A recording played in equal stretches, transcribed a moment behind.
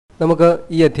നമുക്ക്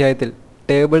ഈ അധ്യായത്തിൽ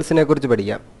ടേബിൾസിനെ കുറിച്ച്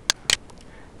പഠിക്കാം.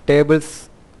 ടേബിൾസ്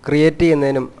ക്രിയേറ്റ്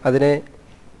ചെയ്യുന്നതിനും അതിനെ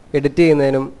എഡിറ്റ്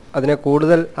ചെയ്യുന്നതിനും അതിനെ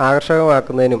കൂടുതൽ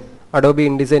ആകർഷകമാക്കുന്നതിനും അഡോബി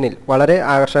ഇൻഡിസൈനിൽ വളരെ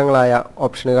ആകർഷകങ്ങളായ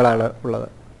ഓപ്ഷനുകളാണ് ഉള്ളത്.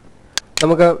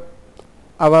 നമുക്ക്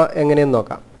അവ എങ്ങനെയെന്ന്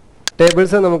നോക്കാം.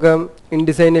 ടേബിൾസ് നമുക്ക്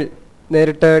ഇൻഡിസൈനിൽ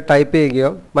നേരിട്ട് ടൈപ്പ് ചെയ്യുകയോ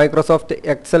മൈക്രോസോഫ്റ്റ്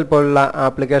എക്സൽ പോലുള്ള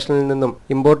ആപ്ലിക്കേഷനിൽ നിന്നും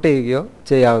ഇമ്പോർട്ട് ചെയ്യുകയോ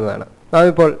ചെയ്യാവുന്നതാണ്. നാം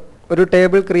ഇപ്പോൾ ഒരു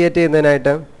table create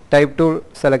ചെയ്യുന്നതിനായിട്ട് type tool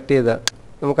select ചെയ്ത്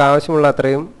നമുക്ക് ആവശ്യമുള്ള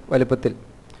അത്രയും വലുപ്പത്തിൽ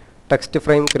ടെക്സ്റ്റ്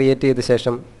ഫ്രെയിം ക്രിയേറ്റ് ചെയ്ത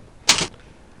ശേഷം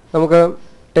നമുക്ക്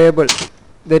ടേബിൾ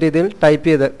ഇതേ രീതിയിൽ ടൈപ്പ്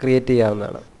ചെയ്ത് ക്രിയേറ്റ്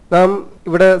ചെയ്യാവുന്നതാണ്. നാം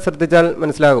ഇവിടെ ശ്രദ്ധിച്ചാൽ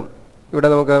മനസ്സിലാകും. ഇവിടെ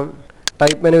നമുക്ക്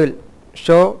ടൈപ്പ് മെനുവിൽ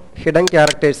ഷോ ഹിഡൻ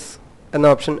ക്യാരക്ടേഴ്സ്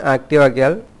എന്ന ഓപ്ഷൻ ആക്റ്റീവ്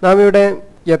ആക്കിയാൽ നാം ഇവിടെ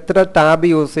എത്ര ടാബ്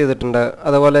യൂസ് ചെയ്തിട്ടുണ്ട്,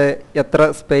 അതുപോലെ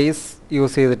എത്ര സ്പേസ്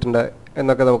യൂസ് ചെയ്തിട്ടുണ്ട്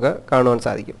എന്നൊക്കെ നമുക്ക് കാണുവാൻ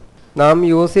സാധിക്കും. നാം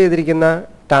യൂസ് ചെയ്തിരിക്കുന്ന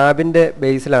ടാബിൻ്റെ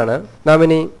ബേസിലാണ് നാം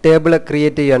ഇനി ടേബിൾ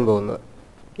ക്രിയേറ്റ് ചെയ്യാൻ പോകുന്നത്.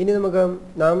 ഇനി നമുക്ക്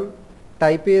നാം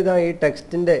ടൈപ്പ് ചെയ്ത ഈ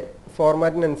ടെക്സ്റ്റിൻ്റെ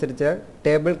ഫോർമാറ്റിനനുസരിച്ച്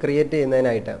ടേബിൾ ക്രിയേറ്റ്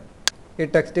ചെയ്യുന്നതിനായിട്ട് ഈ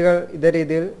ടെക്സ്റ്റുകൾ ഇതേ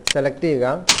രീതിയിൽ സെലക്ട് ചെയ്യുക.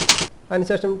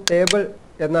 അതിനുശേഷം ടേബിൾ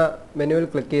എന്ന മെനുവിൽ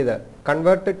ക്ലിക്ക് ചെയ്ത്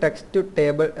കൺവേർട്ട് ടെക്സ്റ്റ് ടു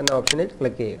ടേബിൾ എന്ന ഓപ്ഷനിൽ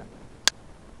ക്ലിക്ക് ചെയ്യുക.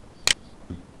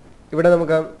 ഇവിടെ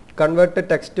നമുക്ക് കൺവേർട്ട്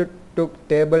ടെക്സ്റ്റ് ടു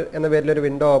ടേബിൾ എന്ന പേരിലൊരു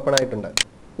വിൻഡോ ഓപ്പൺ ആയിട്ടുണ്ട്.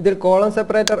 ഇതിൽ കോളം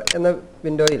സെപ്പറേറ്റർ എന്ന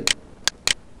വിൻഡോയിൽ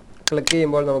ക്ലിക്ക്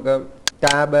ചെയ്യുമ്പോൾ നമുക്ക്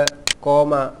ടാബ്,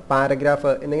 കോമ,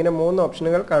 പാരഗ്രാഫ് എന്നിങ്ങനെ 3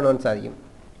 ഓപ്ഷനുകൾ കാണുവാൻ സാധിക്കും.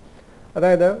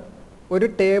 അതായത് ഒരു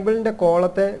ടേബിളിൻ്റെ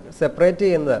കോളത്തെ സെപ്പറേറ്റ്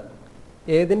ചെയ്യുന്നത്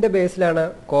ഏതിൻ്റെ ബേസിലാണ്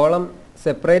കോളം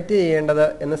സെപ്പറേറ്റ് ചെയ്യേണ്ടത്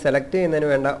എന്ന് സെലക്ട് ചെയ്യുന്നതിന്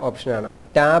വേണ്ട ഓപ്ഷനാണ്.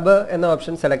 ടാബ് എന്ന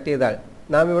ഓപ്ഷൻ സെലക്ട് ചെയ്താൽ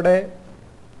നാം ഇവിടെ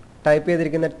ടൈപ്പ്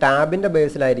ചെയ്തിരിക്കുന്ന ടാബിൻ്റെ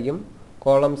ബേസിലായിരിക്കും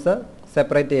കോളംസ്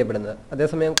സെപ്പറേറ്റ് ചെയ്യപ്പെടുന്നത്.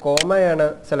 അതേസമയം കോമയാണ്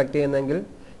സെലക്ട് ചെയ്യുന്നതെങ്കിൽ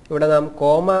ഇവിടെ നാം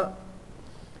കോമ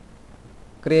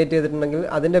ക്രിയേറ്റ് ചെയ്തിട്ടുണ്ടെങ്കിൽ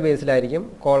അതിൻ്റെ ബേസിലായിരിക്കും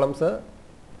കോളംസ്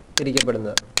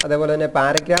ഇരിക്കപ്പെടുന്നത്. അതേപോലെ തന്നെ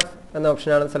പാരഗ്രാഫ് എന്ന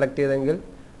ഓപ്ഷനാണ് സെലക്ട് ചെയ്തതെങ്കിൽ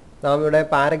നാം ഇവിടെ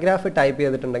പാരഗ്രാഫ് ടൈപ്പ്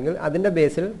ചെയ്തിട്ടുണ്ടെങ്കിൽ അതിൻ്റെ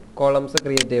ബേസിൽ കോളംസ്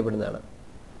ക്രിയേറ്റ് ചെയ്യപ്പെടുന്നതാണ്.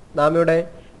 നാം ഇവിടെ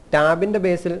ടാബിൻ്റെ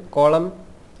ബേസിൽ കോളം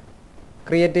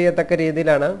ക്രിയേറ്റ് ചെയ്യത്തക്ക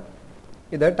രീതിയിലാണ്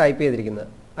ഇത് ടൈപ്പ് ചെയ്തിരിക്കുന്നത്.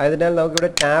 അതിനാൽ നമുക്കിവിടെ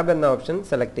ടാബ് എന്ന ഓപ്ഷൻ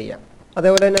സെലക്ട് ചെയ്യാം.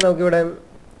 അതേപോലെ തന്നെ നമുക്കിവിടെ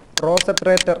റോ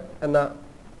സെപ്പറേറ്റർ എന്ന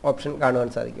ഓപ്ഷൻ കാണുവാൻ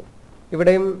സാധിക്കും.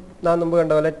 ഇവിടെയും നാം മുമ്പ്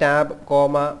കണ്ട പോലെ ടാബ്,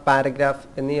 കോമ, പാരഗ്രാഫ്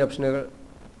എന്നീ ഓപ്ഷനുകൾ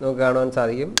നമുക്ക് കാണുവാൻ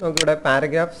സാധിക്കും. നമുക്കിവിടെ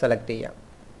പാരഗ്രാഫ് സെലക്ട് ചെയ്യാം.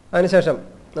 അതിനുശേഷം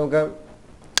നമുക്ക്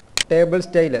ടേബിൾ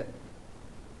സ്റ്റൈല്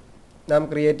നാം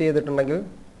ക്രിയേറ്റ് ചെയ്തിട്ടുണ്ടെങ്കിൽ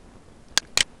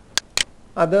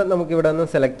അത് നമുക്കിവിടെ നിന്ന്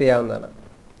സെലക്ട് ചെയ്യാവുന്നതാണ്.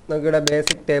 നമുക്കിവിടെ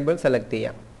ബേസിക് ടേബിൾ സെലക്ട്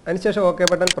ചെയ്യാം. അതിനുശേഷം ഓക്കെ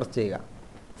ബട്ടൺ പ്രസ് ചെയ്യുക.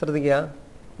 ശ്രദ്ധിക്കുക,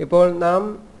 ഇപ്പോൾ നാം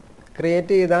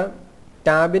ക്രിയേറ്റ് ചെയ്ത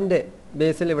ടാബിൻ്റെ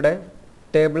ബേസിൽ ഇവിടെ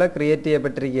ടേബിൾ ക്രിയേറ്റ്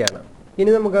ചെയ്യപ്പെട്ടിരിക്കുകയാണ്.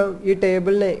 ഇനി നമുക്ക് ഈ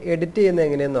ടേബിളിനെ എഡിറ്റ് ചെയ്യുന്നത്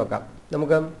എങ്ങനെയെന്ന് നോക്കാം.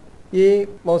 നമുക്ക് ഈ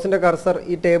മൗസിൻ്റെ കർസർ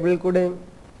ഈ ടേബിളിൽ കൂടി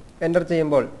എൻ്റർ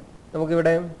ചെയ്യുമ്പോൾ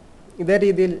നമുക്കിവിടെ ഇതേ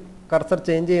രീതിയിൽ കർസർ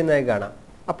ചേഞ്ച് ചെയ്യുന്നതായി കാണാം.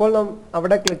 അപ്പോൾ നാം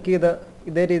അവിടെ ക്ലിക്ക് ചെയ്ത്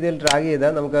ഇതേ രീതിയിൽ ഡ്രാഗ് ചെയ്ത്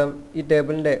നമുക്ക് ഈ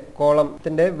ടേബിളിൻ്റെ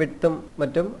കോളത്തിൻ്റെ വിഡ്ത്തും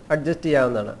മറ്റും അഡ്ജസ്റ്റ്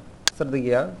ചെയ്യാവുന്നതാണ്.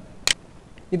 ശ്രദ്ധിക്കുക,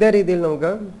 ഇതേ രീതിയിൽ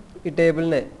നമുക്ക് ഈ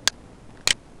ടേബിളിനെ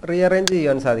റീഅറേഞ്ച്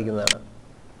ചെയ്യാൻ സാധിക്കുന്നതാണ്.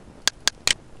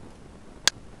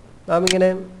 നാം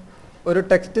ഇങ്ങനെ ഒരു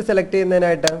ടെക്സ്റ്റ് സെലക്ട്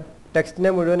ചെയ്യുന്നതിനായിട്ട് ടെക്സ്റ്റിനെ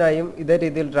മുഴുവനായും ഇതേ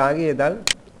രീതിയിൽ ഡ്രാഗ് ചെയ്താൽ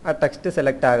ആ ടെക്സ്റ്റ്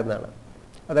സെലക്ട് ആകുന്നതാണ്.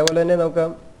 അതേപോലെ തന്നെ നമുക്ക്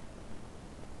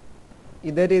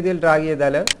ഇതേ രീതിയിൽ ഡ്രാഗ്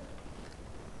ചെയ്താൽ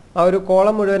ആ ഒരു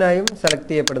കോളം മുഴുവനായും സെലക്ട്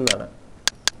ചെയ്യപ്പെടുന്നതാണ്.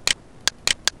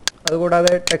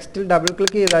 അതുകൂടാതെ ടെക്സ്റ്റിൽ ഡബിൾ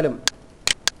ക്ലിക്ക് ചെയ്താലും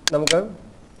നമുക്ക്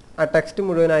ആ ടെക്സ്റ്റ്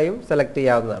മുഴുവനായും സെലക്ട്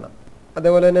ചെയ്യാവുന്നതാണ്.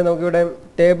 അതേപോലെ തന്നെ നമുക്കിവിടെ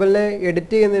ടേബിളിനെ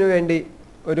എഡിറ്റ് ചെയ്യുന്നതിന് വേണ്ടി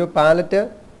ഒരു പാലറ്റ്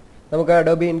നമുക്ക്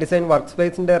അഡോബി ഇൻഡിസൈൻ വർക്ക്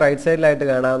സ്പേസിൻ്റെ റൈറ്റ് സൈഡിലായിട്ട്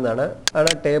കാണാവുന്നതാണ്.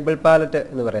 ആണ് ടേബിൾ പാലറ്റ്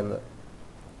എന്ന് പറയുന്നത്.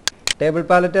 ടേബിൾ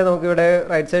പാലറ്റ് നമുക്കിവിടെ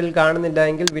റൈറ്റ് സൈഡിൽ കാണുന്നില്ല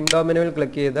എങ്കിൽ വിൻഡോ മെനുവിൽ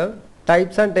ക്ലിക്ക് ചെയ്ത്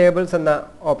ടൈപ്സ് ആൻഡ് ടേബിൾസ് എന്ന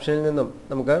ഓപ്ഷനിൽ നിന്നും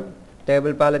നമുക്ക്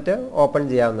ടേബിൾ പാലറ്റ് ഓപ്പൺ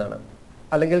ചെയ്യാവുന്നതാണ്.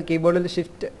 അല്ലെങ്കിൽ കീബോർഡിൽ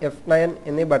ഷിഫ്റ്റ് F9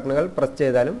 എന്നീ ബട്ടണുകൾ പ്രസ്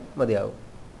ചെയ്താലും മതിയാകും.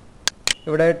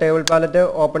 ഇവിടെ ടേബിൾ പാലറ്റ്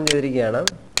ഓപ്പൺ ചെയ്തിരിക്കുകയാണ്.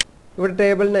 ഇവിടെ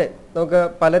ടേബിളിനെ നമുക്ക്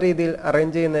പല രീതിയിൽ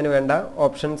അറേഞ്ച് ചെയ്യുന്നതിന് വേണ്ട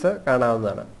ഓപ്ഷൻസ്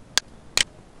കാണാവുന്നതാണ്.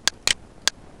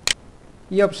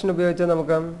 ഈ ഓപ്ഷൻ ഉപയോഗിച്ച്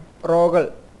നമുക്ക് റോകൾ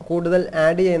കൂടുതൽ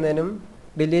ആഡ് ചെയ്യുന്നതിനും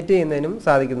ഡിലീറ്റ് ചെയ്യുന്നതിനും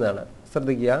സാധിക്കുന്നതാണ്.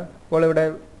 ശ്രദ്ധിക്കുക, ഇപ്പോൾ ഇവിടെ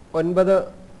 9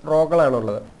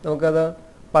 റോകളാണുള്ളത്. നമുക്കത്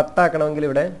 10 ആക്കണമെങ്കിൽ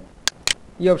ഇവിടെ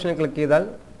ഈ ഓപ്ഷനിൽ ക്ലിക്ക് ചെയ്താൽ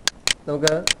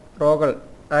നമുക്ക് റോകൾ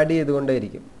ആഡ്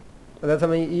ചെയ്തുകൊണ്ടേയിരിക്കും.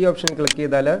 അതേസമയം ഈ ഓപ്ഷൻ ക്ലിക്ക്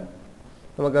ചെയ്താൽ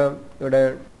നമുക്ക് ഇവിടെ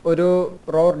ഒരു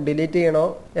റോ ഡിലീറ്റ് ചെയ്യണോ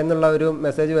എന്നുള്ള ഒരു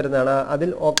മെസ്സേജ് വരുന്നതാണ്. അതിൽ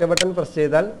ഓക്കെ ബട്ടൺ പ്രസ്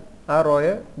ചെയ്താൽ ആ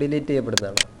റോയെ ഡിലീറ്റ്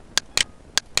ചെയ്യപ്പെടുന്നതാണ്.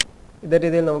 ഇതേ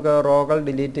രീതിയിൽ നമുക്ക് റോകൾ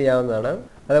ഡിലീറ്റ് ചെയ്യാവുന്നതാണ്.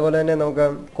 അതേപോലെ തന്നെ നമുക്ക്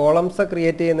കോളംസ്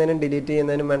ക്രിയേറ്റ് ചെയ്യുന്നതിനും ഡിലീറ്റ്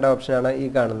ചെയ്യുന്നതിനും വേണ്ട ഓപ്ഷനാണ് ഈ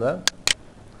കാണുന്നത്.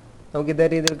 നമുക്ക് ഇതേ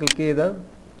രീതിയിൽ ക്ലിക്ക് ചെയ്ത്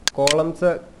കോളംസ്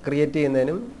ക്രിയേറ്റ്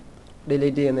ചെയ്യുന്നതിനും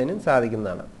ഡിലീറ്റ് ചെയ്യുന്നതിനും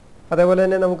സാധിക്കുന്നതാണ്. അതേപോലെ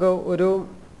തന്നെ നമുക്ക് ഒരു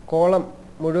കോളം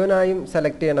മുഴുവനായും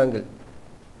സെലക്ട് ചെയ്യണമെങ്കിൽ,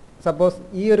 സപ്പോസ്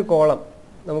ഈ ഒരു കോളം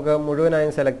നമുക്ക്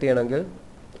മുഴുവനായും സെലക്ട് ചെയ്യണമെങ്കിൽ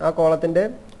ആ കോളത്തിൻ്റെ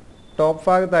ടോപ്പ്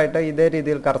ഭാഗത്തായിട്ട് ഇതേ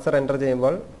രീതിയിൽ കർസർ എൻ്റർ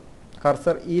ചെയ്യുമ്പോൾ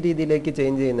കർസർ ഈ രീതിയിലേക്ക്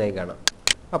ചേഞ്ച് ചെയ്യുന്നതായി കാണാം.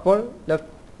 അപ്പോൾ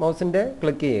ലെഫ്റ്റ് മൗസിൻ്റെ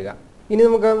ക്ലിക്ക് ചെയ്യുക. ഇനി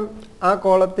നമുക്ക് ആ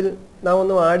കോളത്തിൽ നാം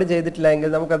ഒന്നും ആഡ് ചെയ്തിട്ടില്ല എങ്കിൽ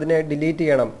നമുക്കതിനെ ഡിലീറ്റ്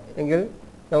ചെയ്യണം എങ്കിൽ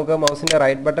നമുക്ക് മൗസിൻ്റെ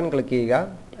റൈറ്റ് ബട്ടൺ ക്ലിക്ക് ചെയ്യുക.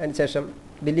 അതിനുശേഷം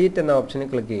ഡിലീറ്റ് എന്ന ഓപ്ഷനിൽ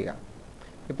ക്ലിക്ക് ചെയ്യുക.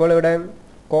 ഇപ്പോൾ ഇവിടെ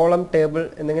കോളം, ടേബിൾ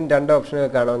എന്നിങ്ങനെ രണ്ട് ഓപ്ഷനുകൾ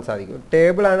കാണാൻ സാധിക്കും.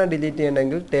 ടേബിളാണ് ഡിലീറ്റ്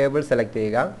ചെയ്യേണ്ടതെങ്കിൽ ടേബിൾ സെലക്ട്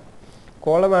ചെയ്യുക.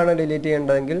 കോളമാണ് ഡിലീറ്റ്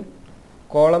ചെയ്യേണ്ടതെങ്കിൽ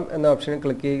കോളം എന്ന ഓപ്ഷനിൽ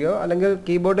ക്ലിക്ക് ചെയ്യുകയോ അല്ലെങ്കിൽ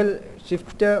കീബോർഡിൽ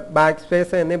ഷിഫ്റ്റ്, ബാക്ക്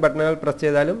സ്പേസ് എന്നീ ബട്ടണുകൾ പ്രസ്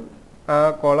ചെയ്താലും ആ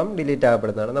കോളം ഡിലീറ്റ്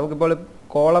ആകപ്പെടുന്നതാണ്. നമുക്കിപ്പോൾ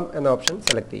കോളം എന്ന ഓപ്ഷൻ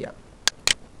സെലക്ട് ചെയ്യാം.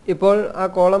 ഇപ്പോൾ ആ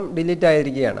കോളം ഡിലീറ്റ്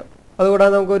ആയിരിക്കുകയാണ്.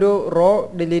 അതുകൂടാതെ നമുക്കൊരു റോ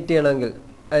ഡിലീറ്റ് ചെയ്യണമെങ്കിൽ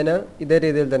അതിന് ഇതേ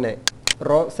രീതിയിൽ തന്നെ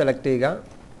റോ സെലക്ട് ചെയ്യുക,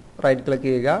 റൈറ്റ് ക്ലിക്ക്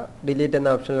ചെയ്യുക, ഡിലീറ്റ് എന്ന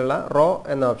ഓപ്ഷനിലുള്ള റോ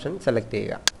എന്ന ഓപ്ഷൻ സെലക്ട്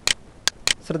ചെയ്യുക.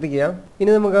 ശ്രദ്ധിക്കുക.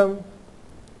 ഇനി നമുക്ക്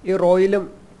ഈ റോയിലും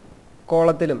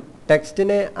കോളത്തിലും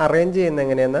ടെക്സ്റ്റിനെ അറേഞ്ച് ചെയ്യുന്ന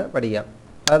എങ്ങനെയെന്ന് പഠിക്കാം.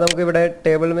 അത് നമുക്കിവിടെ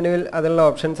ടേബിൾ മെനുവിൽ അതിലുള്ള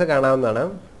ഓപ്ഷൻസ് കാണാവുന്നതാണ്.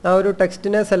 ആ ഒരു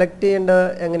ടെക്സ്റ്റിനെ സെലക്ട് ചെയ്യേണ്ടത്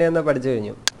എങ്ങനെയെന്ന് പഠിച്ചു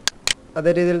കഴിഞ്ഞു.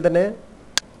 അതേ രീതിയിൽ തന്നെ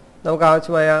നമുക്ക്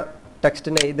ആവശ്യമായ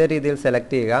ടെക്സ്റ്റിനെ ഇതേ രീതിയിൽ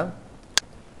സെലക്ട് ചെയ്യുക.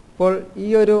 ഇപ്പോൾ ഈ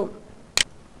ഒരു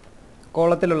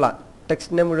കോളത്തിലുള്ള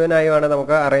ടെക്സ്റ്റിനെ മുഴുവനായുമാണ്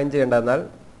നമുക്ക് അറേഞ്ച് ചെയ്യേണ്ടതെന്നാൽ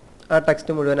ആ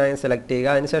ടെക്സ്റ്റ് മുഴുവനായും സെലക്ട് ചെയ്യുക.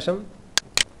 അതിനുശേഷം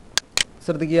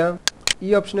ശ്രദ്ധിക്കുക, ഈ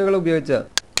ഓപ്ഷനുകൾ ഉപയോഗിച്ച്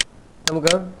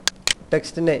നമുക്ക്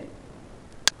ടെക്സ്റ്റിനെ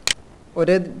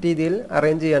ഒരേ രീതിയിൽ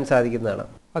അറേഞ്ച് ചെയ്യാൻ സാധിക്കുന്നതാണ്.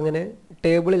 അങ്ങനെ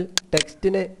ടേബിളിൽ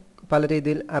ടെക്സ്റ്റിനെ പല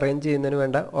രീതിയിൽ അറേഞ്ച് ചെയ്യുന്നതിന്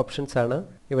വേണ്ട ഓപ്ഷൻസാണ്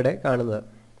ഇവിടെ കാണുന്നത്.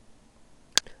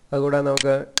 അതുകൂടാതെ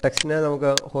നമുക്ക് ടെക്സ്റ്റിനെ നമുക്ക്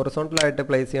ഹൊറിസോണ്ടലായിട്ട്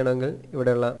പ്ലേസ് ചെയ്യണമെങ്കിൽ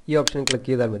ഇവിടെയുള്ള ഈ ഓപ്ഷൻ ക്ലിക്ക്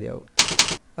ചെയ്താൽ മതിയാവും.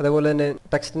 അതുപോലെ തന്നെ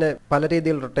ടെക്സ്റ്റിനെ പല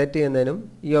രീതിയിൽ റൊട്ടേറ്റ് ചെയ്യുന്നതിനും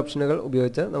ഈ ഓപ്ഷനുകൾ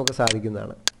ഉപയോഗിച്ച് നമുക്ക്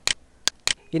സാധിക്കുന്നതാണ്.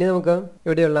 ഇനി നമുക്ക്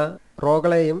ഇവിടെയുള്ള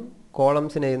റോകളെയും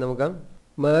കോളംസിനെയും നമുക്ക്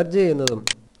മെർജ് ചെയ്യുന്നതും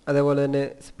അതേപോലെ തന്നെ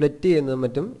സ്പ്ലിറ്റ് ചെയ്യുന്നതും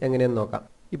മറ്റും എങ്ങനെയെന്ന് നോക്കാം.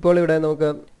 ഇപ്പോൾ ഇവിടെ നമുക്ക്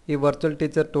ഈ വെർച്വൽ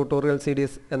ടീച്ചർ ട്യൂട്ടോറിയൽ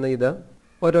സീരീസ് എന്ന ഇത്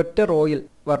ഒരൊറ്റ റോയിൽ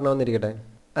വരണമെന്നിരിക്കട്ടെ.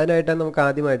 അതിനായിട്ട് നമുക്ക്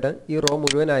ആദ്യമായിട്ട് ഈ റോ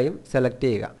മുഴുവനായും സെലക്ട്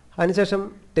ചെയ്യുക. അതിനുശേഷം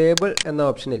ടേബിൾ എന്ന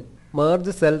ഓപ്ഷനിൽ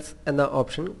മെർജ് സെൽസ് എന്ന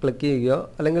ഓപ്ഷൻ ക്ലിക്ക് ചെയ്യുകയോ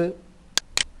അല്ലെങ്കിൽ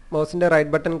മൗസിൻ്റെ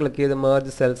റൈറ്റ് ബട്ടൺ ക്ലിക്ക് ചെയ്ത്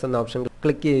മെർജ് സെൽസ് എന്ന ഓപ്ഷൻ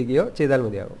ക്ലിക്ക് ചെയ്യുകയോ ചെയ്താൽ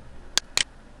മതിയാകും.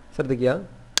 ശ്രദ്ധിക്കുക,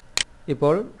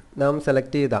 ഇപ്പോൾ നാം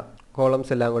സെലക്ട് ചെയ്ത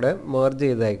കോളംസ് എല്ലാം കൂടെ മെർജ്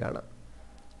ചെയ്തതായി കാണാം.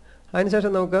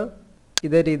 അതിനുശേഷം നമുക്ക്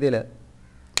ഇതേ രീതിയിൽ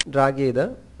ഡ്രാഗ് ചെയ്ത്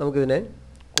നമുക്കിതിനെ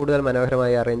കൂടുതൽ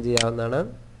മനോഹരമായി അറേഞ്ച് ചെയ്യാവുന്നതാണ്.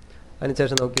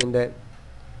 അതിനുശേഷം നമുക്ക് ഇതിൻ്റെ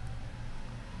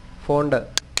ഫോണ്ട്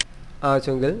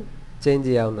ആവശ്യമെങ്കിൽ ചേഞ്ച്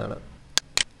ചെയ്യാവുന്നതാണ്.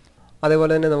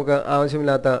 അതേപോലെ തന്നെ നമുക്ക്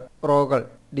ആവശ്യമില്ലാത്ത റോകൾ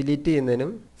ഡിലീറ്റ്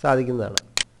ചെയ്യുന്നതിനും സാധിക്കുന്നതാണ്.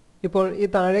 ഇപ്പോൾ ഈ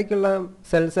താഴേക്കുള്ള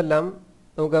സെൽസ് എല്ലാം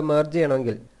നമുക്ക് മെർജ്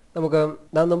ചെയ്യണമെങ്കിൽ നമുക്ക്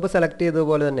നാം മുമ്പ് സെലക്ട്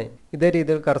ചെയ്തതുപോലെ തന്നെ ഇതേ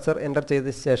രീതിയിൽ കർസർ എൻ്റർ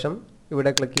ചെയ്ത ശേഷം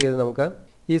ഇവിടെ ക്ലിക്ക് ചെയ്ത് നമുക്ക്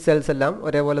ഈ സെൽസ് എല്ലാം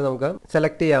ഒരേപോലെ നമുക്ക്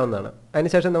സെലക്ട് ചെയ്യാവുന്നതാണ്.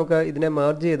 അതിനുശേഷം നമുക്ക് ഇതിനെ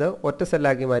മെർജ് ചെയ്ത് ഒറ്റ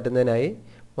സെല്ലാക്കി മാറ്റുന്നതിനായി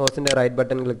മൗസിൻ്റെ റൈറ്റ്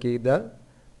ബട്ടൺ ക്ലിക്ക് ചെയ്ത്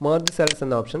മെർജ് സെൽസ്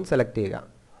എന്ന ഓപ്ഷൻ സെലക്ട് ചെയ്യുക.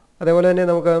 അതേപോലെ തന്നെ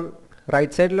നമുക്ക്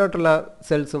റൈറ്റ് സൈഡിലോട്ടുള്ള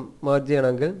സെൽസും മെർജ്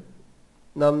ചെയ്യണമെങ്കിൽ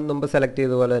നാം മുമ്പ് സെലക്ട്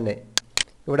ചെയ്തതുപോലെ തന്നെ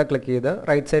ഇവിടെ ക്ലിക്ക് ചെയ്ത്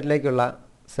റൈറ്റ് സൈഡിലേക്കുള്ള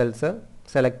സെൽസ്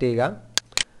സെലക്ട് ചെയ്യുക.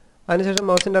 അതിനുശേഷം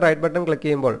മൗസിൻ്റെ റൈറ്റ് ബട്ടൺ ക്ലിക്ക്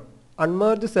ചെയ്യുമ്പോൾ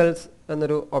അൺമെർജ് സെൽസ്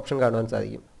എന്നൊരു ഓപ്ഷൻ കാണുവാൻ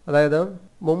സാധിക്കും. അതായത്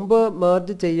മുമ്പ്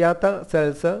മെർജ് ചെയ്യാത്ത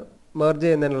സെൽസ് മെർജ്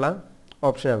ചെയ്യുന്നതിനുള്ള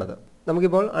ഓപ്ഷനാണത്.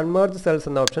 നമുക്കിപ്പോൾ അൺമെർജ് സെൽസ്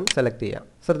എന്ന ഓപ്ഷൻ സെലക്ട് ചെയ്യാം.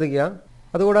 ശ്രദ്ധിക്കുക,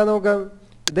 അതുകൂടാതെ നമുക്ക്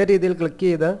ഇതേ രീതിയിൽ ക്ലിക്ക്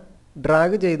ചെയ്ത്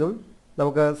ഡ്രാഗ് ചെയ്തും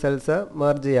നമുക്ക് സെൽസ്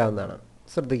മെർജ് ചെയ്യാവുന്നതാണ്.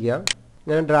 ശ്രദ്ധിക്കുക,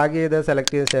 ഞാൻ ഡ്രാഗ് ചെയ്ത്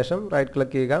സെലക്ട് ചെയ്ത ശേഷം റൈറ്റ്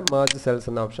ക്ലിക്ക് ചെയ്യുക, മെർജ് സെൽസ്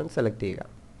എന്ന ഓപ്ഷൻ സെലക്ട് ചെയ്യുക.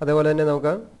 അതേപോലെ തന്നെ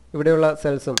നമുക്ക് ഇവിടെയുള്ള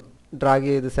സെൽസും ഡ്രാഗ്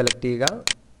ചെയ്ത് സെലക്ട് ചെയ്യുക,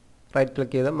 റൈറ്റ്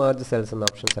ക്ലിക്ക് ചെയ്ത് മെർജ് സെൽസ് എന്ന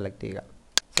ഓപ്ഷൻ സെലക്ട് ചെയ്യുക.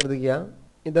 ശ്രദ്ധിക്കുക,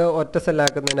 ഇത് ഒറ്റ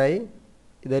സെല്ലാക്കുന്നതിനായി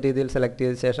ഇതേ രീതിയിൽ സെലക്ട്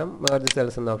ചെയ്ത ശേഷം മെർജ്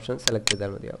സെൽസ് എന്ന ഓപ്ഷൻ സെലക്ട് ചെയ്താൽ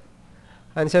മതിയാവും.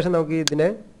 അതിനുശേഷം നമുക്ക് ഇതിനെ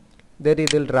ഇതേ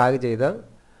രീതിയിൽ ഡ്രാഗ് ചെയ്ത്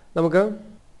നമുക്ക്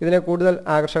ഇതിനെ കൂടുതൽ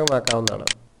ആകർഷകമാക്കാവുന്നതാണ്.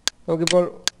 നമുക്കിപ്പോൾ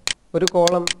ഒരു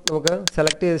കോളം നമുക്ക്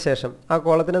സെലക്ട് ചെയ്ത ശേഷം ആ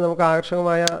കോളത്തിന് നമുക്ക്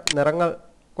ആകർഷകമായ നിറങ്ങൾ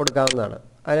കൊടുക്കാവുന്നതാണ്.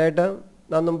 അതിനായിട്ട്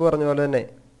നാം മുമ്പ് പറഞ്ഞ പോലെ തന്നെ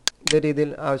ഇതേ രീതിയിൽ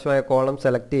ആവശ്യമായ കോളം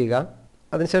സെലക്ട് ചെയ്യുക.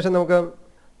 അതിനുശേഷം നമുക്ക്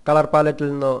കളർ പാലറ്റിൽ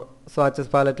നിന്നോ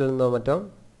സ്വാച്ചസ് പാലറ്റിൽ നിന്നോ മറ്റോ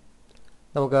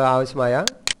നമുക്ക് ആവശ്യമായ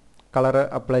കളറ്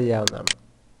അപ്ലൈ ചെയ്യാവുന്നതാണ്.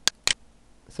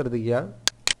 ശ്രദ്ധിക്കുക,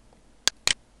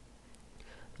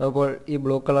 അപ്പോൾ ഈ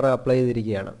ബ്ലൂ കളർ അപ്ലൈ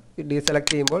ചെയ്തിരിക്കുകയാണ്.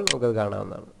 ഡീസെലക്ട് ചെയ്യുമ്പോൾ നമുക്കത്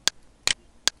കാണാവുന്നതാണ്.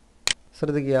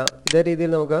 ശ്രദ്ധിക്കുക, ഇതേ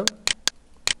രീതിയിൽ നമുക്ക്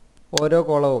ഓരോ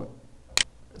കോളവും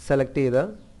സെലക്ട് ചെയ്ത്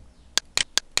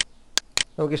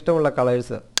നമുക്കിഷ്ടമുള്ള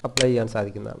കളേഴ്സ് അപ്ലൈ ചെയ്യാൻ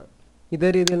സാധിക്കുന്നതാണ്. ഇതേ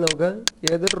രീതിയിൽ നമുക്ക്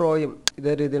ഏതൊരു റോയും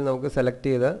ഇതേ രീതിയിൽ നമുക്ക് സെലക്ട്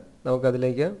ചെയ്ത്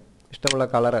നമുക്കതിലേക്ക് ഇഷ്ടമുള്ള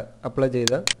കളറ് അപ്ലൈ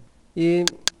ചെയ്ത് ഈ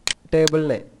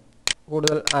ടേബിളിനെ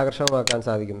കൂടുതൽ ആകർഷകമാക്കാൻ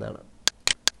സാധിക്കുന്നതാണ്.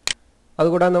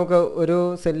 അതുകൂടാതെ നമുക്ക് ഒരു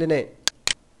സെല്ലിനെ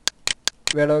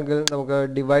വേണമെങ്കിൽ നമുക്ക്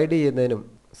ഡിവൈഡ് ചെയ്യുന്നതിനും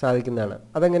സാധിക്കുന്നതാണ്.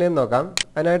 അതെങ്ങനെയെന്ന് നോക്കാം.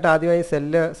 അതിനായിട്ട് ആദ്യമായി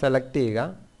സെല്ല് സെലക്ട് ചെയ്യുക.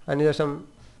 അതിനുശേഷം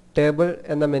ടേബിൾ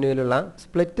എന്ന മെനുവിലുള്ള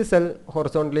split cell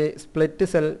horizontally, split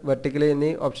cell vertically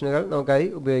എന്നീ ഓപ്ഷനുകൾ നമുക്കായി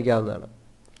ഉപയോഗിക്കാവുന്നതാണ്.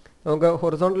 നമുക്ക്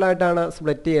ഹൊറിസോണ്ടലായിട്ടാണ്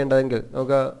സ്പ്ലിറ്റ് ചെയ്യേണ്ടതെങ്കിൽ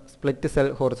നമുക്ക് സ്പ്ലിറ്റ് സെൽ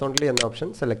ഹൊറിസോണ്ടലി എന്ന ഓപ്ഷൻ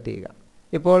സെലക്ട് ചെയ്യുക.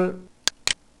 ഇപ്പോൾ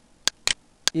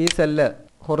ഈ സെല്ല്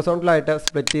ഹൊറിസോണ്ടലായിട്ട്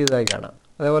സ്പ്ലിറ്റ് ചെയ്തതായി കാണാം.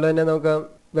 അതേപോലെ തന്നെ നമുക്ക്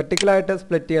വെർട്ടിക്കലായിട്ട്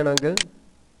സ്പ്ലിറ്റ് ചെയ്യണമെങ്കിൽ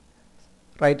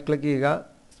റൈറ്റ് ക്ലിക്ക് ചെയ്യുക,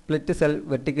 സ്പ്ലിറ്റ് സെൽ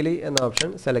വെർട്ടിക്കലി എന്ന ഓപ്ഷൻ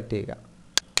സെലക്ട് ചെയ്യുക.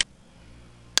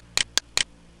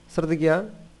 ശ്രദ്ധിക്കുക,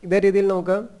 ഇതേ രീതിയിൽ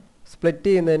നമുക്ക് സ്പ്ലിറ്റ്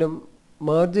ചെയ്യുന്നതിനും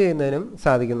മെർജ് ചെയ്യുന്നതിനും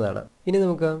സാധിക്കുന്നതാണ്. ഇനി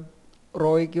നമുക്ക്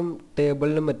റോയ്ക്കും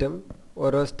ടേബിളിനും മറ്റും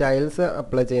ഓരോ സ്റ്റൈൽസ്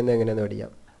അപ്ലൈ ചെയ്യുന്നത് എങ്ങനെയെന്ന്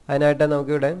പഠിക്കാം. അതിനായിട്ട്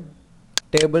നമുക്കിവിടെ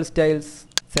ടേബിൾ സ്റ്റൈൽസ്,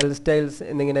 സെൽ സ്റ്റൈൽസ്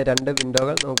എന്നിങ്ങനെ 2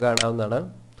 വിൻഡോകൾ നമുക്ക് കാണാവുന്നതാണ്.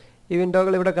 ഈ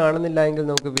വിൻഡോകൾ ഇവിടെ കാണുന്നില്ല എങ്കിൽ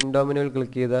നമുക്ക് വിൻഡോ മെനുവിൽ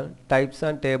ക്ലിക്ക് ചെയ്ത് ടൈപ്സ്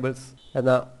ആൻഡ് ടേബിൾസ്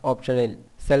എന്ന ഓപ്ഷനിൽ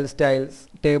സെൽ സ്റ്റൈൽസ്,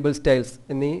 ടേബിൾ സ്റ്റൈൽസ്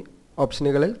എന്നീ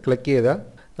ഓപ്ഷനുകളിൽ ക്ലിക്ക് ചെയ്ത്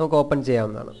നമുക്ക് ഓപ്പൺ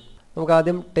ചെയ്യാവുന്നതാണ്. നമുക്ക്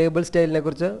ആദ്യം ടേബിൾ സ്റ്റൈലിനെ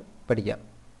കുറിച്ച് പഠിക്കാം.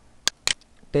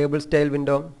 ടേബിൾ സ്റ്റൈൽ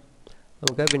വിൻഡോ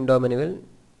നമുക്ക് വിൻഡോ മെനുവിൽ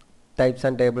ടൈപ്സ്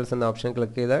ആൻഡ് ടേബിൾസ് എന്ന ഓപ്ഷൻ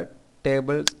ക്ലിക്ക് ചെയ്ത്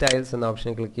ടേബിൾ സ്റ്റൈൽസ് എന്ന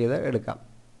ഓപ്ഷൻ ക്ലിക്ക് ചെയ്ത് എടുക്കാം.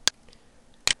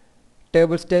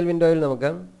 ടേബിൾ സ്റ്റൈൽ വിൻഡോയിൽ നമുക്ക്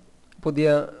പുതിയ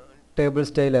ടേബിൾ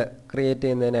സ്റ്റൈൽ ക്രിയേറ്റ്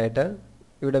ചെയ്യുന്നതിനായിട്ട്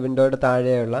ഇവിടെ വിൻഡോയുടെ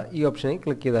താഴെയുള്ള ഈ ഓപ്ഷനിൽ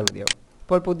ക്ലിക്ക് ചെയ്താൽ മതിയാവും.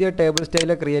 ഇപ്പോൾ പുതിയ ടേബിൾ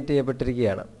സ്റ്റൈൽ ക്രിയേറ്റ്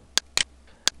ചെയ്യപ്പെട്ടിരിക്കുകയാണ്.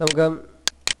 നമുക്ക്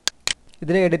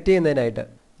ഇതിനെ എഡിറ്റ് ചെയ്യുന്നതിനായിട്ട്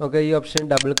നമുക്ക് ഈ ഓപ്ഷൻ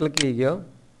ഡബിൾ ക്ലിക്ക് ചെയ്യുകയോ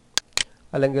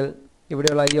അല്ലെങ്കിൽ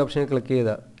ഇവിടെയുള്ള ഈ ഓപ്ഷനിൽ ക്ലിക്ക്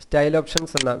ചെയ്ത് സ്റ്റൈൽ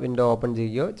ഓപ്ഷൻസ് എന്ന വിൻഡോ ഓപ്പൺ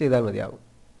ചെയ്യുകയോ ചെയ്താൽ മതിയാകും.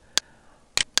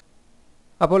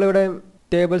 അപ്പോൾ ഇവിടെ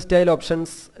ടേബിൾ സ്റ്റൈൽ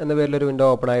ഓപ്ഷൻസ് എന്ന പേരിലൊരു വിൻഡോ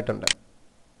ഓപ്പൺ ആയിട്ടുണ്ട്.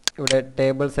 ഇവിടെ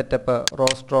table setup, raw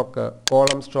stroke,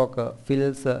 column stroke,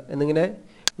 fils എന്നിങ്ങനെ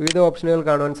വിവിധ ഓപ്ഷനുകൾ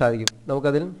കാണുവാൻ സാധിക്കും.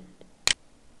 നമുക്കതിൽ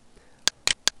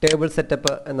ടേബിൾ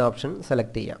സെറ്റപ്പ് എന്ന ഓപ്ഷൻ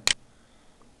സെലക്ട് ചെയ്യാം.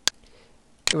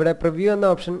 ഇവിടെ പ്രിവ്യൂ എന്ന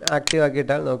ഓപ്ഷൻ ആക്റ്റീവ്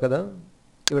ആക്കിയിട്ടാൽ നമുക്കത്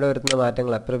ഇവിടെ വരുത്തുന്ന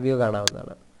മാറ്റങ്ങൾ പ്രിവ്യൂ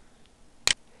കാണാവുന്നതാണ്.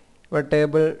 ഇവിടെ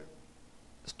ടേബിൾ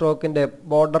സ്ട്രോക്കിൻ്റെ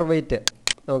ബോർഡർ വെയ്റ്റ്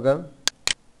നമുക്ക്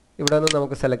ഇവിടെ നിന്ന്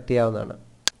നമുക്ക് സെലക്ട് ചെയ്യാവുന്നതാണ്.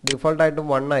 ഡിഫോൾട്ടായിട്ടും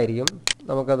 1 ആയിരിക്കും.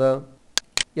 നമുക്കത്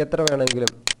എത്ര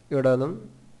വേണമെങ്കിലും ഇവിടെ നിന്നും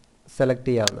സെലക്ട്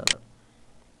ചെയ്യാവുന്നതാണ്.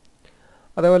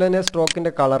 അതേപോലെ തന്നെ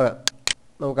സ്ട്രോക്കിൻ്റെ കളറ്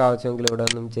നമുക്ക് ആവശ്യമെങ്കിൽ ഇവിടെ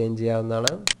നിന്നും ചേഞ്ച്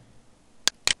ചെയ്യാവുന്നതാണ്.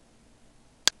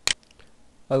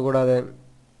 അതുകൂടാതെ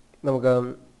നമുക്ക്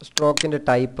സ്ട്രോക്കിൻ്റെ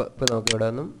ടൈപ്പ് ഇപ്പോൾ നമുക്ക് ഇവിടെ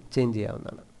നിന്നും ചേഞ്ച്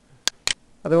ചെയ്യാവുന്നതാണ്.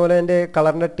 അതുപോലെ അതിൻ്റെ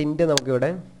കളറിൻ്റെ ടിൻറ്റ് നമുക്കിവിടെ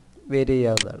വേരി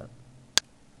ചെയ്യാവുന്നതാണ്.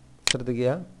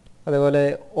 ശ്രദ്ധിക്കുക. അതേപോലെ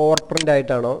ഓവർ പ്രിൻ്റ്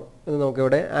ആയിട്ടാണോ ഇത്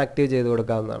നമുക്കിവിടെ ആക്റ്റീവ് ചെയ്ത്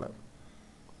കൊടുക്കാവുന്നതാണ്.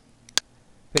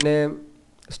 പിന്നെ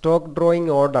സ്ട്രോക്ക്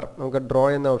ഡ്രോയിങ് ഓർഡർ നമുക്ക് ഡ്രോ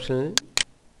എന്ന ഓപ്ഷനിൽ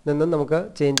നിന്നും നമുക്ക്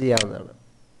ചേഞ്ച് ചെയ്യാവുന്നതാണ്.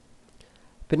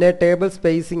 പിന്നെ ടേബിൾ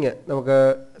സ്പേസിങ് നമുക്ക്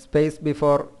സ്പേസ്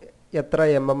ബിഫോർ എത്ര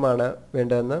ആണ്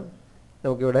വേണ്ടതെന്ന്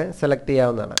നമുക്കിവിടെ സെലക്ട്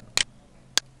ചെയ്യാവുന്നതാണ്.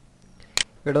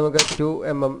 ഇവിടെ നമുക്ക് 2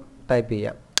 mm ടൈപ്പ്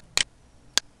ചെയ്യാം.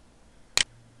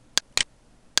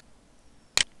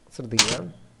 ശ്രദ്ധിക്കുക.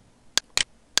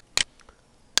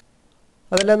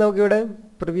 അതെല്ലാം നമുക്കിവിടെ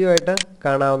പ്രിവ്യൂ ആയിട്ട്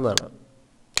കാണാവുന്നതാണ്.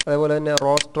 അതേപോലെ തന്നെ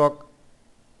റോ സ്ട്രോക്ക്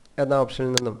എന്ന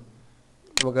ഓപ്ഷനിൽ നിന്നും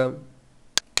നമുക്ക്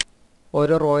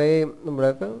ഓരോ റോയെയും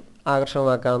നമ്മൾക്ക്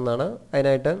ആകർഷകമാക്കാവുന്നതാണ്.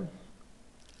 അതിനായിട്ട്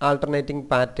ആൾട്ടർനേറ്റിംഗ്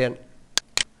പാറ്റേൺ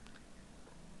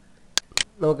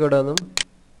നമുക്കിവിടെ നിന്നും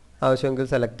ആവശ്യമെങ്കിൽ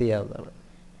സെലക്ട് ചെയ്യാവുന്നതാണ്.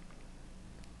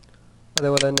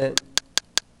 അതേപോലെ തന്നെ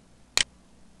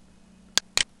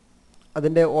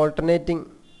അതിൻ്റെ ഓൾട്ടർനേറ്റിംഗ്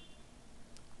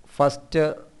ഫസ്റ്റ്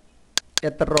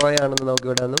എത്ര റോയാണെന്ന്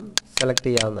നമുക്കിവിടെ നിന്നും സെലക്ട്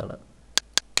ചെയ്യാവുന്നതാണ്.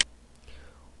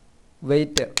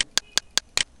 വെയ്റ്റ്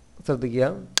ശ്രദ്ധിക്കുക.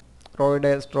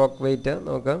 റോയുടെ സ്ട്രോക്ക് വെയ്റ്റ്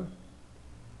നമുക്ക്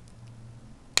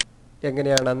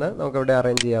എങ്ങനെയാണെന്ന് നമുക്കിവിടെ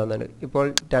അറേഞ്ച് ചെയ്യാവുന്നതാണ്. ഇപ്പോൾ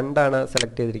 2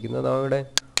 സെലക്ട് ചെയ്തിരിക്കുന്നത്. നമ്മളിവിടെ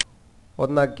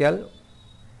 1 ആക്കിയാൽ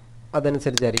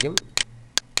അതനുസരിച്ചായിരിക്കും.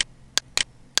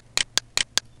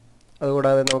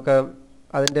 അതുകൂടാതെ നമുക്ക്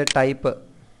അതിൻ്റെ ടൈപ്പ്,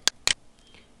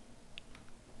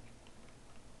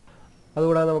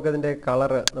 അതുകൂടാതെ നമുക്കതിൻ്റെ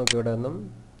കളറ് നമുക്കിവിടെ നിന്നും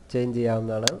ചേഞ്ച്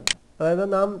ചെയ്യാവുന്നതാണ്. അതായത്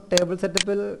നാം ടേബിൾ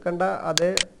സെറ്റപ്പിൽ കണ്ട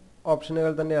അതേ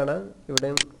ഓപ്ഷനുകൾ തന്നെയാണ്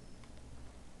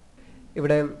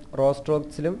ഇവിടെ റോ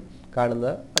സ്ട്രോക്സിലും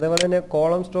കാണുന്നത്. അതേപോലെ തന്നെ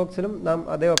കോളം സ്ട്രോക്സിലും നാം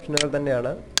അതേ ഓപ്ഷനുകൾ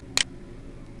തന്നെയാണ്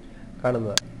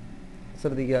കാണുന്നത്.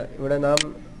 ശ്രദ്ധിക്കുക. ഇവിടെ നാം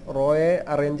റോയെ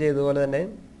അറേഞ്ച് ചെയ്തതുപോലെ തന്നെ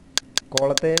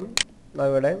കോളത്തെയും നാം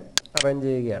ഇവിടെ അറേഞ്ച്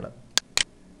ചെയ്യുകയാണ്.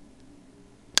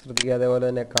 ശ്രദ്ധിക്കുക. അതേപോലെ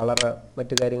തന്നെ കളറ്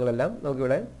മറ്റു കാര്യങ്ങളെല്ലാം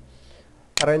നമുക്കിവിടെ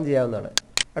അറേഞ്ച് ചെയ്യാവുന്നതാണ്.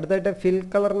 അടുത്തായിട്ട്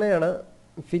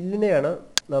ഫില്ലിനെയാണ്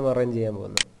നാം അറേഞ്ച് ചെയ്യാൻ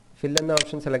പോകുന്നത്. ഫിൽ എന്ന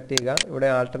ഓപ്ഷൻ സെലക്ട് ചെയ്യുക. ഇവിടെ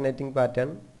alternating pattern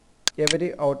every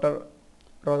outer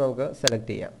raw നമുക്ക് സെലക്ട്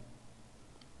ചെയ്യാം.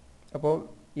 അപ്പോൾ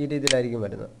ഈ രീതിയിലായിരിക്കും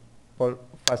വരുന്നത്. അപ്പോൾ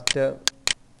ഫസ്റ്റ്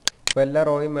ഇപ്പോൾ എല്ലാ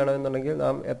റോയും വേണമെന്നുണ്ടെങ്കിൽ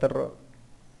നാം എത്ര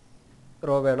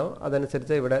റോ വേണോ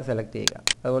അതനുസരിച്ച് ഇവിടെ സെലക്ട് ചെയ്യുക.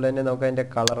 അതുപോലെ തന്നെ നമുക്ക് അതിൻ്റെ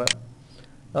കളറ്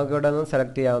നമുക്കിവിടെ നിന്ന്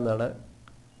സെലക്ട് ചെയ്യാവുന്നതാണ്.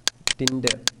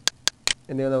 ടിൻറ്റ്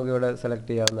എന്നിവ നമുക്കിവിടെ സെലക്ട്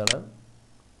ചെയ്യാവുന്നതാണ്.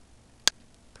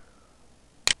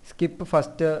 സ്കിപ്പ്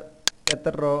ഫസ്റ്റ്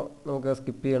എത്ര റോ നമുക്ക്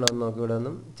സ്കിപ്പ് ചെയ്യണമെന്ന് നമുക്കിവിടെ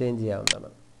നിന്നും ചേഞ്ച് ചെയ്യാവുന്നതാണ്.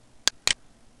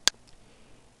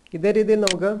 ഇതേ രീതിയിൽ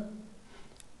നമുക്ക്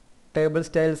ടേബിൾ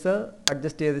സ്റ്റൈൽസ്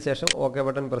അഡ്ജസ്റ്റ് ചെയ്ത ശേഷം ഓക്കെ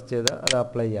ബട്ടൺ പ്രസ് ചെയ്ത് അത്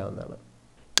അപ്ലൈ ചെയ്യാവുന്നതാണ്.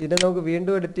 ഇതിനെ നമുക്ക്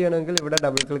വീണ്ടും എഡിറ്റ് ചെയ്യണമെങ്കിൽ ഇവിടെ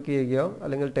ഡബിൾ ക്ലിക്ക് ചെയ്യുകയോ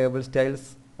അല്ലെങ്കിൽ ടേബിൾ സ്റ്റൈൽസ്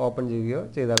ഓപ്പൺ ചെയ്യുകയോ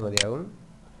ചെയ്താൽ മതിയാകും.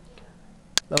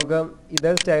 നമുക്ക്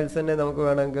ഇതേ സ്റ്റൈൽസ് തന്നെ നമുക്ക്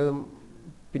വേണമെങ്കിൽ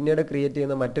പിന്നീട് ക്രിയേറ്റ്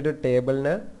ചെയ്യുന്ന മറ്റൊരു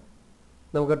ടേബിളിന്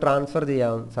നമുക്ക് ട്രാൻസ്ഫർ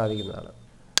ചെയ്യാൻ സാധിക്കുന്നതാണ്.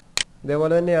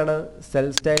 ഇതേപോലെ തന്നെയാണ് സെൽ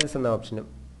സ്റ്റൈൽസ് എന്ന ഓപ്ഷനും.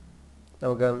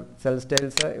 നമുക്ക് സെൽ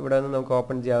സ്റ്റൈൽസ് ഇവിടെ നിന്ന് നമുക്ക്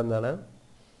ഓപ്പൺ ചെയ്യാവുന്നതാണ്.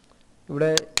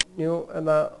 ഇവിടെ ന്യൂ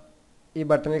എന്ന ഈ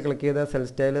ബട്ടണിൽ ക്ലിക്ക് ചെയ്ത സെൽ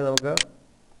സ്റ്റൈൽ നമുക്ക്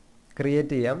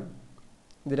ക്രിയേറ്റ് ചെയ്യാം.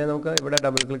 ഇതിനെ നമുക്ക് ഇവിടെ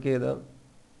ഡബിൾ ക്ലിക്ക് ചെയ്ത്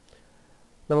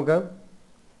നമുക്ക്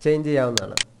ചേഞ്ച്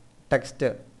ചെയ്യാവുന്നതാണ്. ടെക്സ്റ്റ്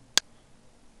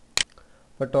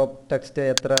ഇപ്പോൾ ടോപ്പ് ടെക്സ്റ്റ്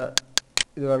എത്ര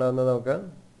ഇത് വേണമെന്ന് നമുക്ക്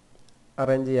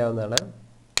അറേഞ്ച് ചെയ്യാവുന്നതാണ്.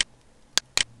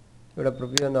 ഇവിടെ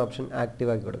പ്രിവ്യൂ എന്ന ഓപ്ഷൻ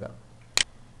ആക്റ്റീവ് ആക്കി കൊടുക്കാം.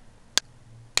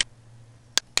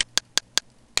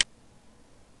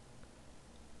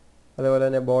 അതേപോലെ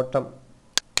തന്നെ ബോട്ടം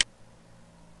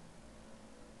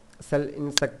സെൽ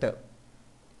ഇൻസെക്റ്റ്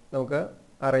നമുക്ക്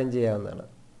അറേഞ്ച് ചെയ്യാവുന്നതാണ്.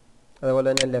 അതുപോലെ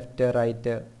തന്നെ left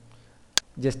right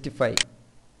justify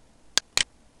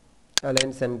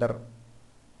align centre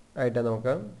ആയിട്ട്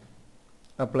നമുക്ക്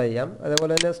അപ്ലൈ ചെയ്യാം.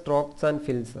 അതേപോലെ തന്നെ strokes and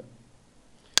fils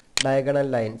diagonal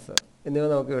lines എന്നിവ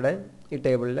നമുക്കിവിടെ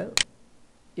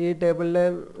ഈ ടേബിളിലെ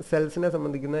സെൽസിനെ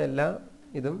സംബന്ധിക്കുന്ന എല്ലാ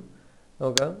ഇതും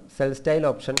നമുക്ക് സെൽ സ്റ്റൈൽ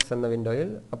ഓപ്ഷൻസ് എന്ന വിൻഡോയിൽ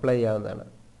അപ്ലൈ ചെയ്യാവുന്നതാണ്.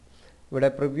 ഇവിടെ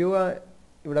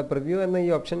പ്രിവ്യൂ എന്ന ഈ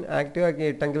ഓപ്ഷൻ ആക്റ്റീവ് ആക്കി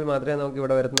ഇട്ടെങ്കിൽ മാത്രമേ നമുക്ക്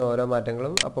ഇവിടെ വരുന്ന ഓരോ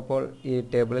മാറ്റങ്ങളും അപ്പോൾ ഈ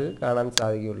ടേബിളിൽ കാണാൻ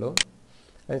സാധിക്കുകയുള്ളൂ.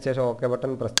 അതിനുശേഷം ഓക്കെ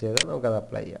ബട്ടൺ പ്രസ് ചെയ്ത് നമുക്കത്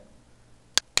അപ്ലൈ ചെയ്യാം.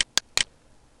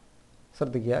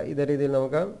 ശ്രദ്ധിക്കുക, ഇതേ രീതിയിൽ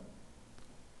നമുക്ക്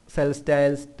സെൽ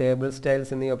സ്റ്റൈൽസ് ടേബിൾ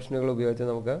സ്റ്റൈൽസ് എന്നീ ഓപ്ഷനുകൾ ഉപയോഗിച്ച്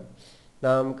നമുക്ക്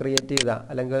നാം ക്രിയേറ്റ് ചെയ്ത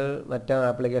അല്ലെങ്കിൽ മറ്റ്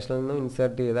ആപ്ലിക്കേഷനിൽ നിന്നും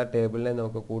ഇൻസേർട്ട് ചെയ്ത ടേബിളിനെ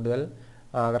നമുക്ക് കൂടുതൽ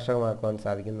ആകർഷകമാക്കുവാൻ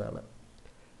സാധിക്കുന്നതാണ്.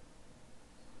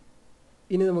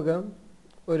 ഇനി നമുക്ക്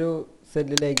ഒരു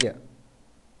സെല്ലിലേക്ക്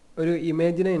ഒരു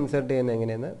ഇമേജിനെ ഇൻസേർട്ട് ചെയ്യുന്നത്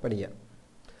എങ്ങനെയെന്ന് പഠിക്കാം.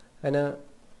 അതിന്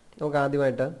നമുക്ക്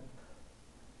ആദ്യമായിട്ട്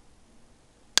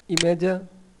ഇമേജ്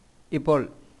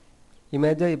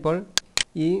ഇപ്പോൾ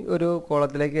ഈ ഒരു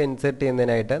കോളത്തിലേക്ക് ഇൻസേർട്ട്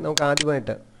ചെയ്യുന്നതിനായിട്ട് നമുക്ക്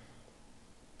ആദ്യമായിട്ട്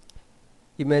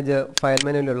ഇമേജ് ഫയൽ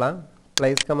മെനുവിലുള്ള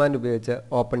പ്ലേസ് കമാൻഡ് ഉപയോഗിച്ച്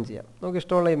ഓപ്പൺ ചെയ്യാം. നമുക്ക്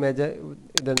ഇഷ്ടമുള്ള ഇമേജ്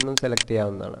ഇതിൽ നിന്നും സെലക്ട്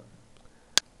ചെയ്യാവുന്നതാണ്.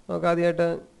 നമുക്ക് ആദ്യമായിട്ട്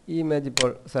ഈ ഇമേജ്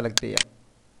ഇപ്പോൾ സെലക്ട് ചെയ്യാം.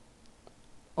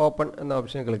 ഓപ്പൺ എന്ന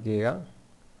ഓപ്ഷൻ ക്ലിക്ക് ചെയ്യുക.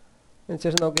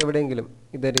 അതിനുശേഷം നമുക്ക് എവിടെയെങ്കിലും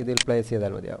ഇതേ രീതിയിൽ പ്ലേസ്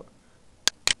ചെയ്താൽ മതിയാവും.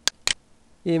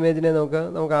 ഈ ഇമേജിനെ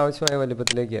നമുക്ക് ആവശ്യമായ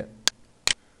വലിപ്പത്തിലേക്ക്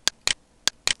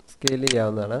സ്കെയിൽ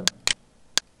ചെയ്യാവുന്നതാണ്.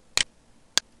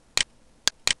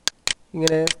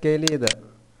 ഇങ്ങനെ സ്കെയിൽ ചെയ്ത്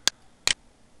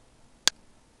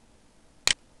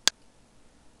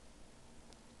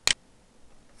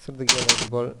ശ്രദ്ധിക്കുക,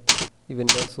 ഇപ്പോൾ ഈ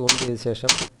വിൻഡോ സൂം ചെയ്ത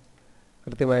ശേഷം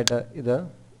കൃത്യമായിട്ട് ഇത്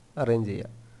അറേഞ്ച്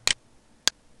ചെയ്യാം.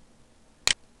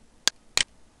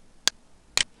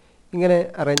 ഇങ്ങനെ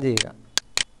അറേഞ്ച് ചെയ്യുക.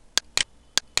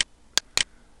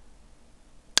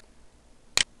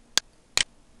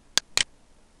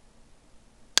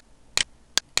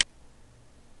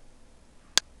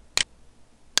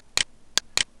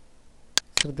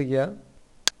 ശ്രദ്ധിക്കുക,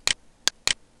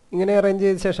 ഇങ്ങനെ അറേഞ്ച്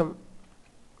ചെയ്ത ശേഷം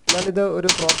ഞാനിത് ഒരു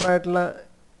പ്രോപ്പറായിട്ടുള്ള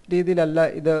രീതിയിലല്ല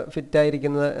ഇത്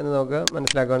ഫിറ്റായിരിക്കുന്നത് എന്ന് നമുക്ക്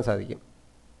മനസ്സിലാക്കാൻ സാധിക്കും.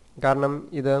 കാരണം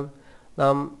ഇത്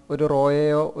നാം ഒരു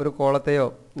റോയെയോ ഒരു കോളത്തെയോ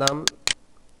നാം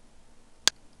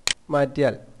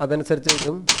മാറ്റിയാൽ അതനുസരിച്ച്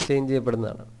ഇതും ചേഞ്ച്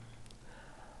ചെയ്യപ്പെടുന്നതാണ്.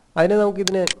 അതിന്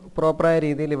നമുക്കിതിനെ പ്രോപ്പറായ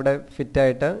രീതിയിൽ ഇവിടെ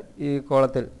ഫിറ്റായിട്ട് ഈ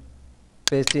കോളത്തിൽ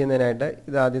പേസ്റ്റ് ചെയ്യുന്നതിനായിട്ട്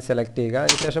ഇത് ആദ്യം സെലക്ട് ചെയ്യുക.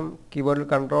 അതിനുശേഷം കീബോർഡിൽ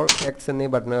കൺട്രോൾ എക്സ് എന്നീ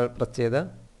ബട്ടണുകൾ പ്രസ് ചെയ്ത്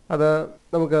അത്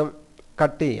നമുക്ക്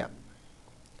കട്ട് ചെയ്യാം.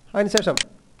 അതിനുശേഷം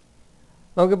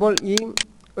നമുക്കിപ്പോൾ ഈ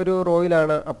ഒരു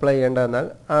റോയിലാണ് അപ്ലൈ ചെയ്യേണ്ടതെന്നാൽ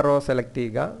ആ റോ സെലക്ട്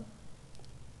ചെയ്യുക.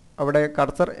 അവിടെ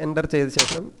കർസർ എൻ്റർ ചെയ്ത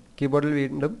ശേഷം കീബോർഡിൽ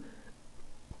വീണ്ടും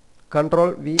കൺട്രോൾ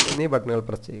വി എന്നീ ബട്ടണുകൾ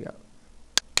പ്രസ് ചെയ്യുക.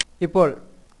 ഇപ്പോൾ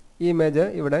ഈ ഇമേജ്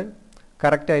ഇവിടെ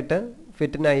കറക്റ്റായിട്ട്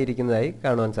ഫിറ്റിനായിരിക്കുന്നതായി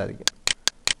കാണുവാൻ സാധിക്കും.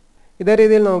 ഇതേ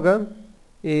രീതിയിൽ നമുക്ക്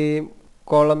ഈ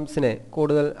കോളംസിനെ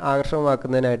കൂടുതൽ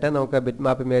ആകർഷകമാക്കുന്നതിനായിട്ട് നമുക്ക് ബിറ്റ്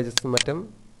മാപ്പ് ഇമേജസും മറ്റും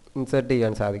ഇൻസേർട്ട്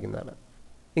ചെയ്യാൻ സാധിക്കുന്നതാണ്.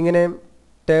 ഇങ്ങനെ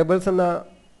ടേബിൾസ് എന്ന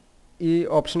ഈ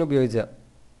ഓപ്ഷൻ ഉപയോഗിച്ച്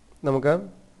നമുക്ക്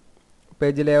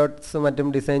പേജ് ലേഔട്ട്സ് മറ്റും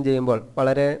ഡിസൈൻ ചെയ്യുമ്പോൾ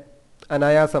വളരെ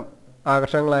അനായാസം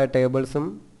ആകർഷകങ്ങളായ ടേബിൾസും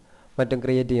മറ്റും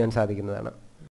ക്രിയേറ്റ് ചെയ്യാൻ സാധിക്കുന്നതാണ്.